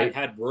teams right?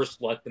 had worse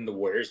luck than the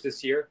Warriors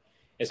this year,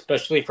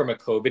 especially from a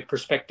COVID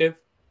perspective.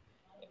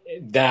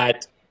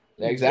 That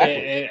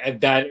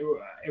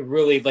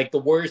really, like, the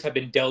Warriors have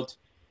been dealt,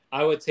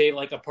 I would say,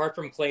 like, apart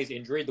from Klay's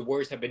injury, the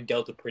Warriors have been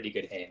dealt a pretty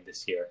good hand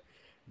this year.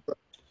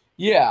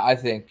 Yeah, I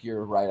think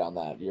you're right on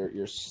that.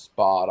 You're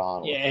spot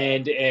on. Yeah,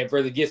 and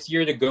for this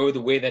year to go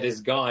the way that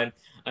it's gone,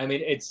 I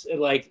mean, it's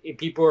like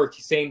people are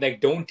saying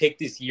like, don't take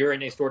this year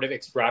and sort of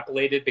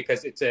extrapolate it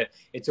because it's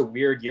a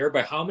weird year.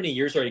 But how many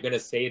years are you going to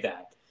say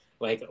that?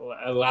 Like,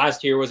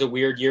 last year was a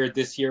weird year.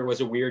 This year was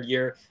a weird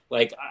year.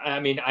 Like, I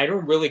mean, I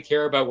don't really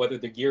care about whether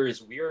the year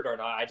is weird or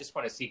not. I just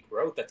want to see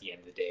growth at the end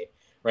of the day,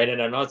 right?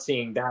 And I'm not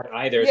seeing that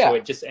either. Yeah. So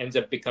it just ends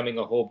up becoming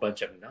a whole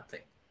bunch of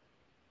nothing.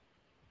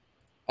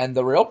 And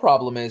the real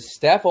problem is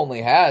Steph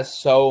only has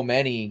so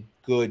many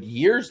good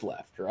years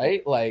left,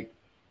 right? Like,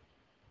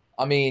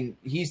 I mean,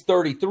 he's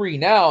 33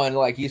 now, and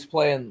like he's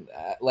playing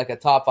like a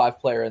top 5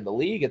 player in the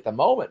league at the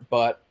moment.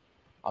 But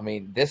I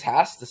mean, this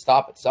has to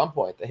stop at some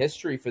point. The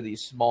history for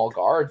these small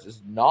guards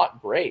is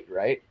not great,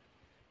 right?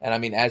 And I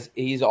mean, as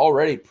he's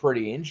already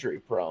pretty injury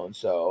prone,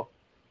 so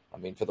I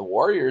mean, for the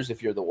Warriors,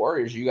 if you're the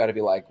Warriors, you got to be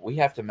like, we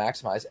have to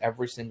maximize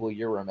every single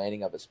year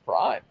remaining of his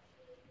prime.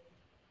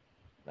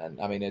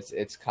 And I mean,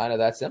 it's kind of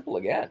that simple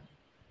again.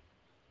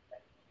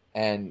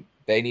 And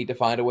they need to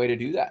find a way to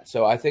do that.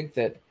 So I think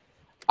that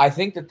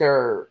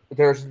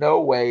there's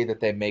no way that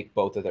they make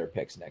both of their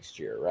picks next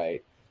year,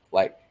 right?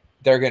 Like,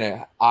 they're going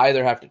to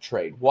either have to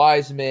trade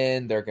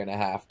Wiseman, they're going to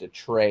have to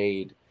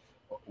trade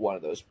one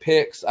of those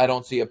picks. I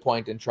don't see a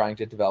point in trying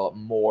to develop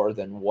more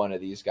than one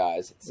of these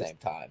guys at the same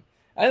time.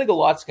 I think a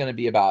lot's going to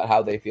be about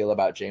how they feel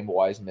about James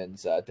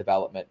Wiseman's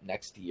development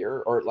next year,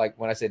 or like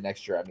when I say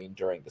next year, I mean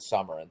during the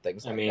summer and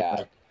things like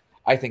that.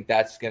 I think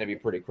that's going to be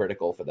pretty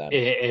critical for them.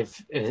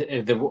 If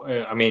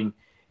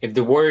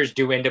the Warriors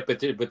do end up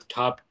with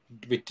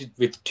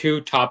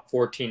two top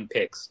 14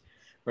 picks,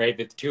 right?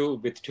 With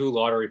two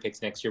lottery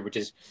picks next year, which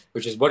is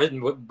what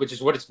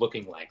it's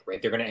looking like,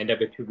 right? They're going to end up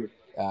with two.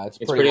 It's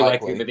pretty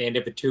likely that they end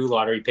up with 2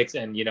 lottery picks,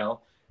 and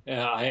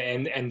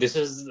and this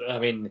is, I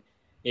mean,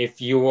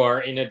 if you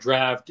are in a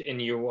draft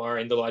and you are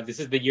in the lottery, this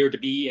is the year to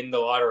be in the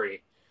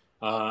lottery.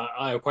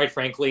 Quite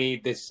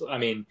frankly, I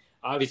mean,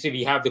 obviously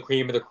we have the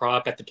cream of the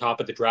crop at the top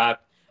of the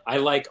draft. I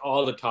like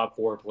all the top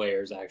four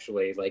players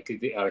actually. Like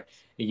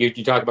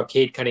you talk about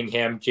Cade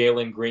Cunningham,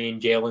 Jalen Green,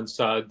 Jalen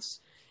Suggs,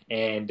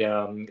 and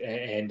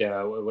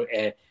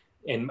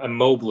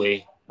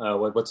Mobley.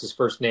 What's his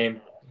first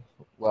name?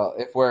 Well,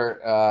 if we're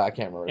I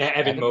can't remember.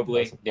 Evan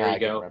Mobley. There you I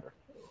can't go. remember.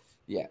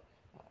 Yeah.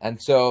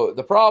 And so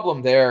the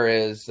problem there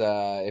is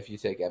if you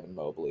take Evan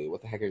Mobley,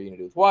 what the heck are you going to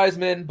do with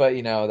Wiseman? But,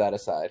 that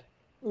aside.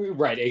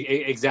 Right,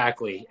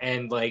 exactly.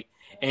 And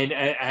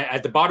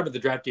at the bottom of the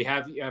draft, you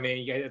have, I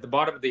mean, at the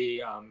bottom of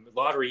the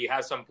lottery, you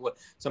have some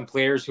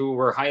players who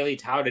were highly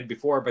touted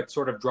before, but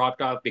sort of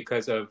dropped off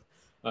because of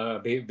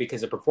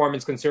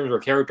performance concerns or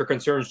character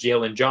concerns.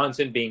 Jalen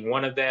Johnson being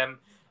one of them,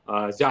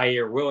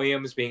 Zaire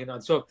Williams being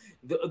another. So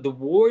the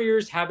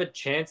Warriors have a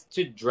chance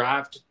to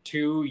draft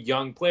two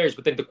young players,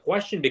 but then the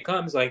question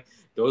becomes like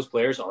those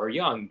players are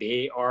young.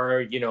 They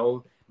are,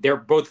 they're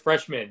both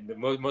freshmen.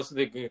 Most of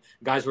the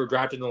guys who were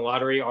drafted in the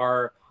lottery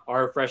are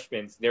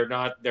freshmen. They're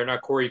not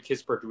Corey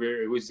Kispert,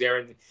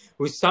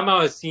 who's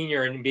somehow a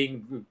senior and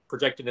being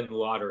projected in the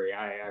lottery.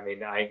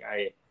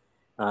 I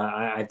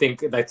think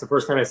that's the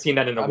first time I've seen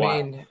that in a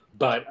while.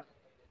 But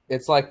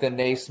it's like the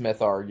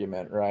Naismith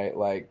argument, right?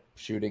 Like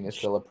shooting is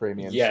still a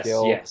premium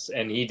skill. Yes,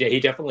 and he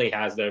definitely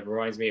has that. It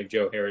reminds me of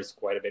Joe Harris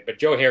quite a bit. But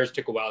Joe Harris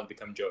took a while to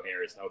become Joe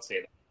Harris. I would say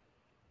that.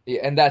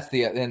 Yeah, and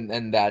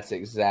that's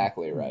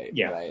exactly right.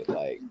 Yeah. Right.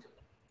 Like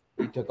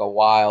he took a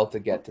while to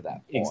get to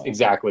that point.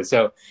 Exactly.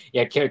 So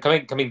yeah,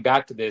 coming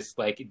back to this,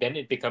 like then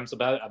it becomes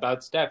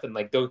about Steph and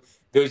like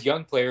those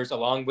young players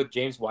along with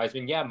James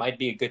Wiseman. Yeah, might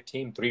be a good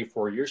team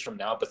 3-4 years from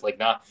now, but like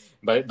not,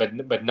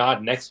 but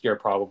not next year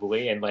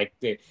probably. And like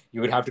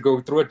you would have to go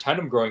through a ton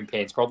of growing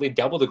pains, probably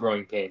double the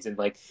growing pains, and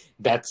like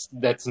that's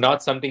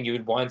not something you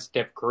would want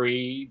Steph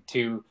Curry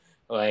to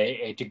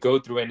go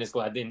through in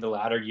the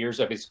latter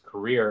years of his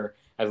career.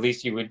 At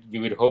least you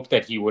would hope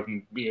that he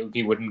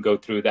wouldn't go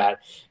through that,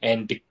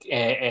 and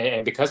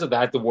because of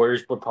that, the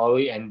Warriors would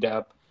probably end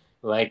up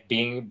like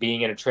being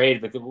in a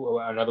trade with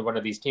another one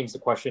of these teams. The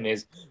question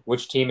is,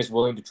 which team is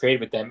willing to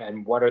trade with them,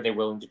 and what are they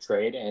willing to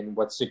trade, and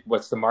what's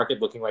the market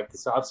looking like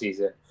this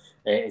offseason?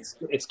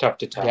 It's tough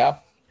to tell. Yeah,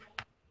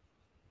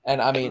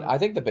 and I mean, I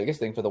think the biggest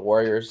thing for the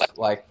Warriors,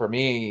 like for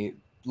me,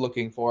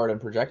 looking forward and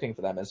projecting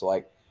for them, is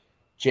like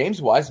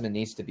James Wiseman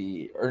needs to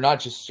be, or not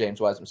just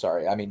James Wiseman,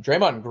 sorry. I mean,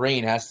 Draymond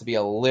Green has to be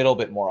a little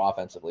bit more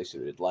offensively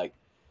suited. Like,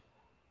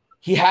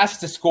 he has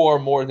to score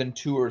more than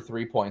 2 or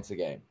 3 points a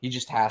game. He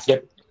just has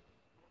to.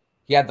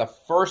 He had the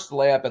first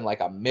layup in like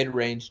a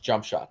mid-range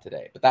jump shot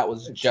today, but that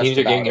was just teams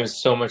are giving him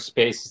so much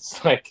space.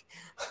 It's like,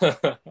 oh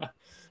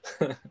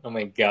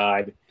my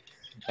God,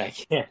 I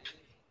can't.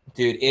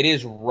 Dude, it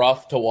is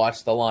rough to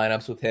watch the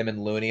lineups with him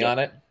and Looney on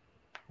it,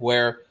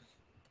 where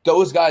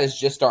those guys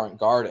just aren't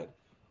guarded.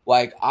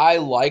 Like, I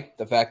like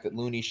the fact that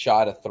Looney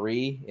shot a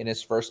 3 in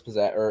his first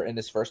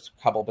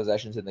couple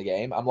possessions in the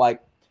game. I'm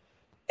like,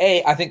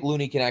 I think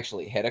Looney can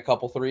actually hit a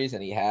couple threes,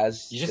 and he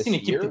has. You just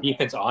need to keep the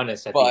defense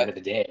honest at the end of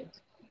the day.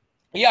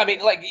 Yeah, I mean,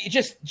 like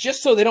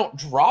just so they don't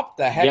drop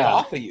the heck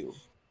off of you.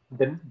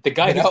 The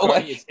guy who's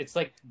guarding, it's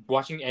like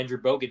watching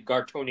Andrew Bogut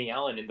guard Tony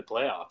Allen in the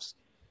playoffs.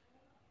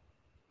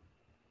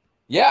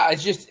 Yeah,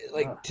 it's just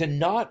like to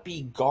not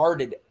be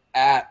guarded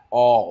at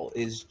all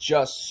is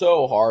just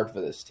so hard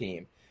for this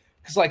team.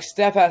 Because, like,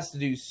 Steph has to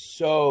do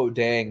so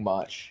dang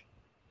much.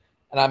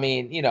 And, I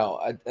mean,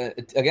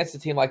 against a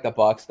team like the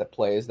Bucks that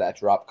plays that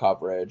drop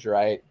coverage,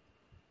 right?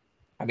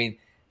 I mean,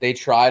 they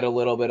tried a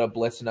little bit of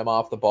blitzing him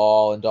off the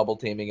ball and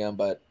double-teaming him,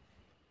 but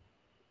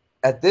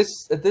at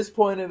this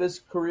point of his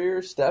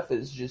career, Steph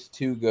is just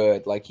too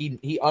good. Like,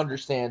 he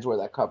understands where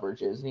that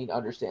coverage is, and he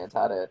understands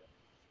how to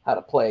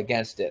play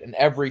against it. And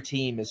every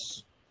team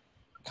is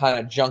kind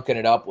of junking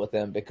it up with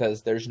him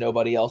because there's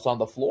nobody else on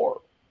the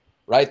floor.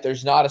 Right,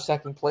 there's not a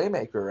second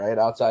playmaker, right,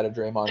 outside of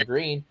Draymond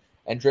Green,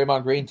 and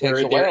Draymond Green takes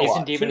away a lot. There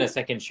isn't even a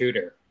second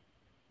shooter.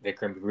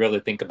 Vikram, really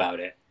think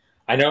about it.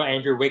 I know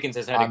Andrew Wiggins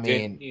has had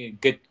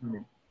good.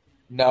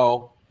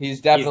 No,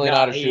 he's definitely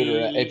not a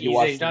shooter. If you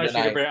watch him tonight, he's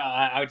not a shooter. But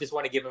I just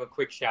want to give him a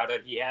quick shout out.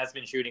 He has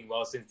been shooting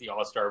well since the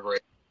All-Star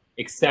break,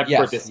 except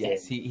for this game.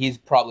 He's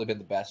probably been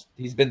the best.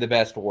 He's been the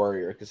best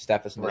Warrior because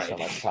Steph has missed so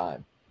much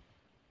time.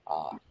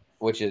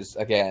 Which is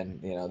again,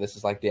 this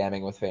is like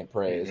damning with faint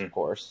praise, of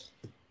course.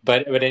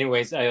 But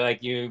anyways,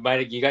 you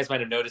guys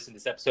might have noticed in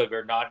this episode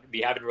we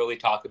haven't really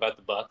talked about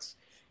the Bucks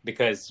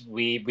because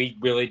we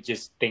really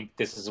just think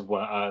this is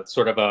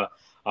sort of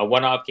a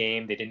one-off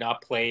game. They did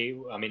not play.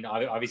 I mean,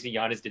 obviously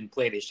Giannis didn't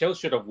play. They still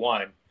should have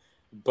won,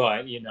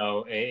 but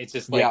it's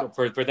just like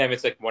for them,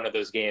 it's like one of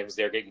those games.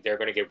 They're going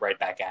to get right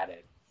back at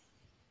it.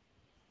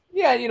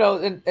 Yeah,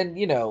 and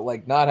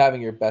like not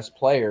having your best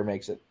player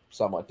makes it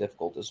somewhat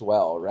difficult as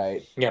well,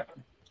 right? Yeah.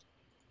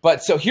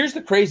 But so here's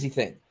the crazy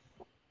thing.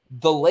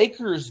 The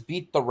Lakers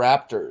beat the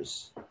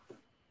Raptors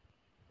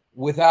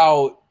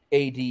without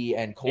AD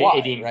and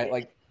Kawhi, right?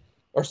 AD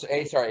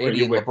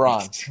and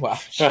LeBron. Wow.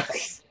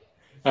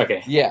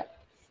 Okay. Yeah.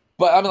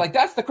 But I mean, like,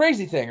 that's the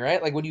crazy thing,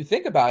 right? Like, when you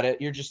think about it,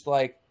 you're just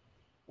like,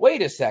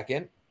 wait a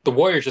second. The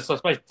Warriors just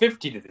lost by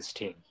 50 to this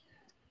team.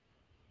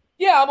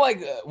 Yeah, I'm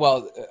like,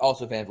 well,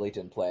 also Van Vliet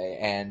didn't play.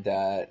 And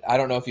I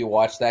don't know if you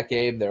watched that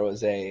game. There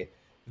was a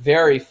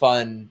very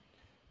fun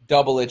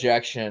double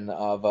ejection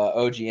of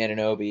OG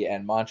Anunoby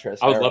and Montrezl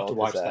I would love Harrell. to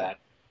watch that.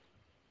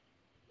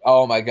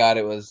 Oh my god,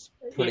 it was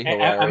pretty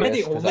hilarious. Am I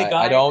the only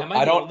guy?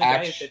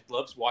 That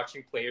loves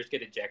watching players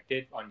get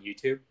ejected on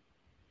YouTube?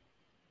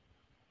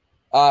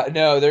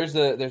 No, there's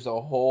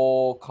a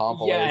whole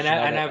compilation.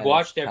 Yeah, and I've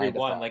watched every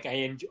one. Like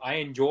I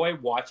enjoy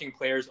watching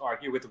players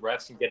argue with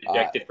refs and get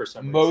ejected for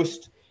some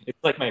reason. It's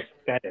like my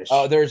fetish.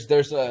 Oh,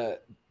 there's a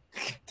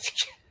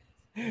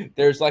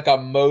there's like a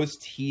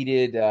most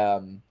heated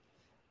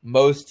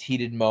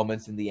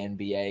moments in the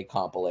NBA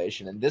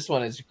compilation, and this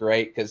one is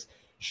great because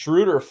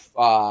Schroeder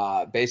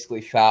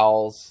basically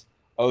fouls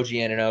OG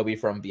Anunoby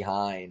from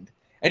behind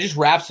and just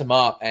wraps him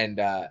up,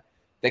 and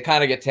they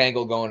kind of get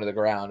tangled going to the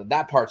ground, and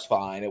that part's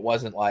fine. It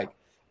wasn't like,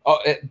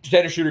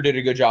 Dennis Schroeder did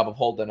a good job of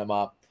holding him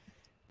up.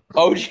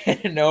 OG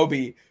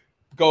Anunoby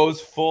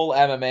goes full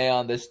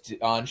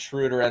MMA on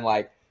Schroeder and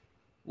like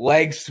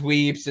leg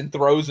sweeps and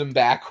throws him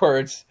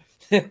backwards.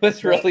 It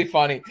was really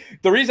funny.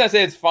 The reason I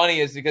say it's funny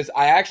is because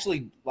I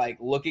actually, like,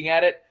 looking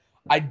at it,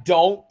 I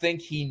don't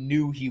think he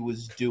knew he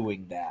was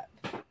doing that.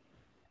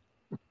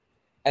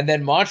 And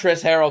then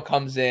Montrezl Harrell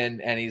comes in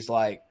and he's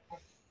like,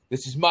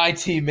 "This is my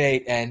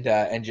teammate,"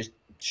 and just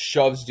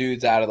shoves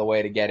dudes out of the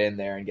way to get in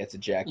there and gets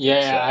ejected.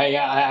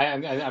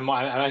 I'm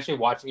actually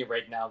watching it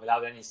right now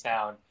without any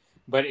sound,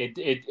 but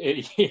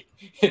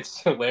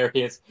it's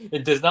hilarious.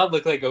 It does not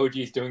look like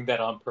OG's doing that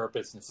on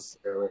purpose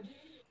necessarily.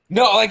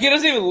 No, like, he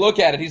doesn't even look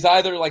at it. He's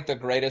either like the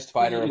greatest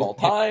fighter of all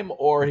time,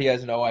 or he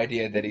has no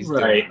idea that he's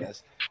doing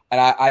this. And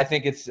I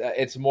think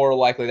it's more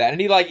likely that.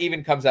 And he like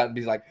even comes out and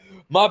he's like,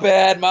 my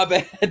bad," but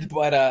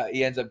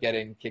he ends up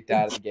getting kicked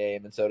out of the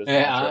game, and so does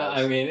Montrezl.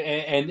 I mean,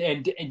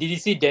 and did you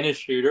see Dennis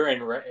Schroeder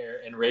and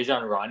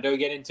Rajon Rondo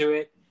get into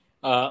it?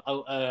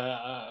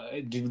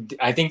 I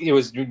think it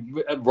was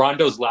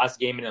Rondo's last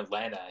game in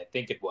Atlanta. I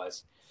think it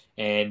was,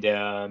 and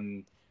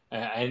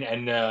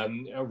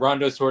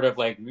Rondo sort of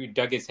like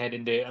dug his head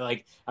into,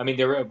 like, I mean,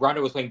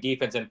 Rondo was playing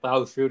defense and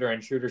fouled Schroeder,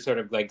 and Schroeder sort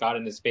of like got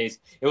in his face.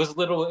 It was a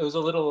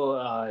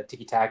little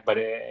ticky tack, but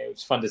it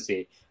was fun to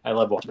see. I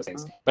love watching those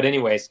things. But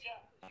anyways,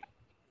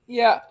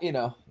 yeah,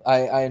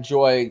 I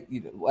enjoy,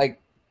 like,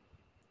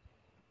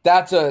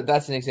 that's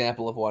an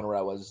example of one where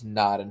I was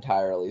not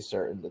entirely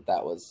certain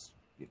that was,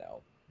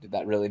 did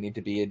that really need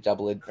to be a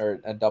double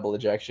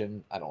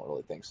ejection? I don't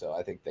really think so.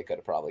 I think they could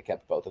have probably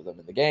kept both of them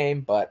in the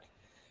game, but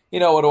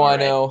what do I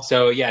know?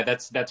 So yeah,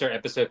 that's our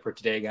episode for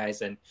today,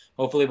 guys, and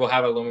hopefully we'll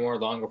have a little more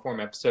longer form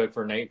episode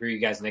for you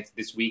guys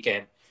this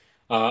weekend.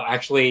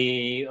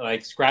 Actually,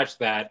 like, scratch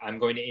that. I'm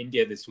going to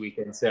India this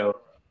weekend, so.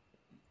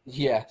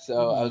 Yeah,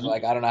 so I was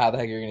like, I don't know how the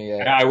heck you're going to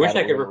get. I wish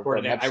I could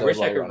record it. I wish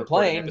I could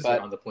record an episode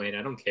but on the plane.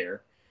 I don't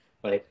care.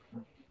 Like,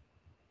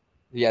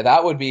 yeah,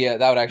 that would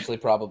actually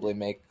probably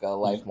make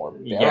life more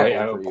bearable.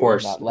 Yeah, of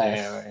course, not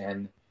less,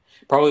 and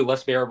probably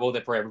less bearable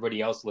than for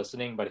everybody else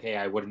listening. But hey,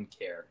 I wouldn't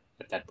care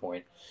at that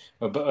point.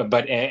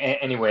 But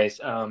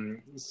anyways,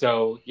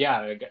 so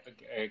yeah,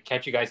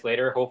 catch you guys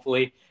later.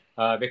 Hopefully,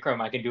 Vikram,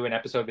 I can do an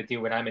episode with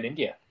you when I'm in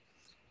India.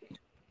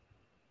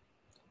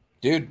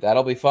 Dude,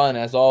 that'll be fun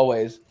as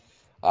always.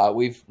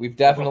 We've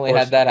definitely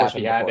had that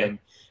happen before.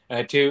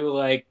 And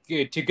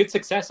to good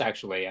success,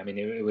 actually. I mean,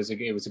 it was a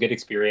good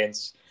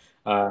experience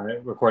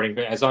recording.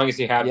 As long as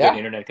you have good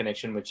internet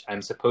connection, which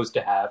I'm supposed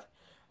to have,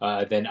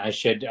 then I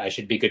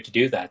should be good to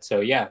do that.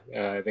 So yeah,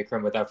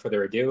 Vikram, without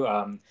further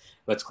ado,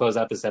 let's close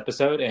out this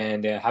episode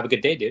and have a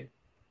good day, dude.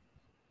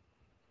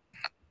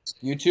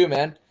 You too,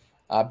 man.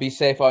 Be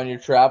safe on your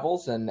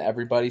travels, and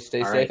everybody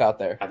stay safe out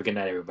there. Have a good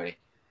night, everybody.